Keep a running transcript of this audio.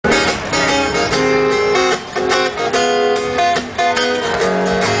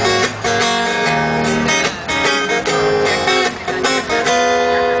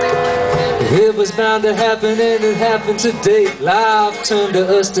is bound to happen, and it happened today. Life turned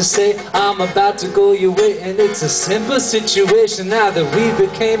to us to say, I'm about to go your way. And it's a simple situation now that we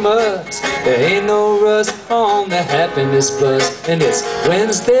became us. There ain't no rust on the happiness bus. And it's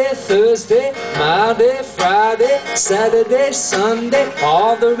Wednesday, Thursday, Monday, Friday, Saturday, Sunday,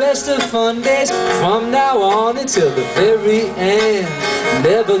 all the rest of fun days from now on until the very end.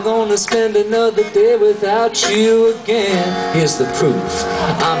 Never gonna spend another day without you again. Here's the proof,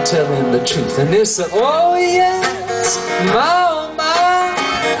 I'm telling the truth. And it's a, oh yes, my oh my,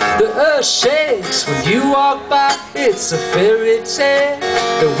 the earth shakes when you walk by. It's a fairy tale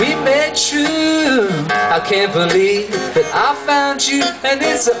that we made true. I can't believe that I found you. And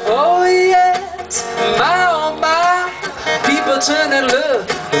it's a, oh yes, my oh my, people turn and look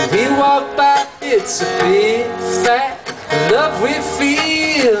when we walk by. It's a big fat love we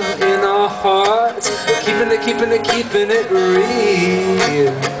feel in our hearts. We're keeping it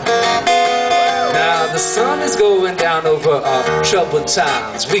real. Now the sun is going down over our troubled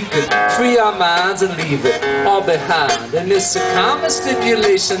times. We could free our minds and leave it all behind. And it's a common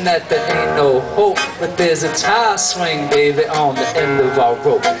stipulation that there ain't no hope, but there's a tire swing, baby, on the end of our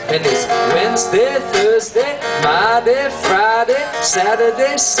rope. And it's Wednesday, Thursday, Monday, Friday,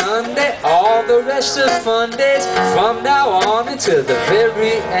 Saturday, Sunday, all the rest of fun days from now on until the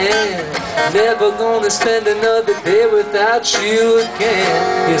very end. Never gonna spend another day without you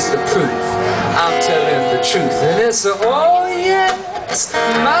again. Here's the proof, I'm telling the truth. And it's a, oh yes,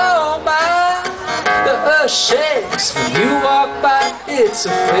 my oh my, the earth shakes when you walk by. It's a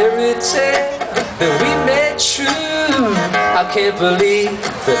fairy tale that we made true. I can't believe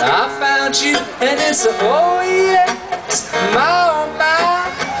that I found you. And it's a, oh yes, my oh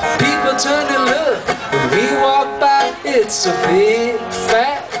my, people turn and look when we walk by. It's a big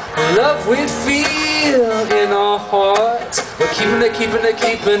fat love we feel in our hearts. We're keeping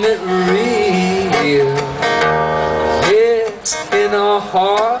it real. Yes, in our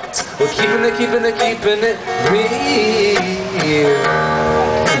hearts. We're keeping it real.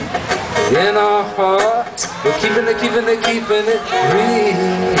 In our hearts. We're keeping it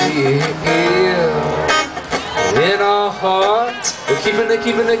real. In our hearts. We're keeping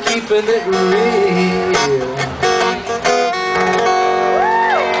it real.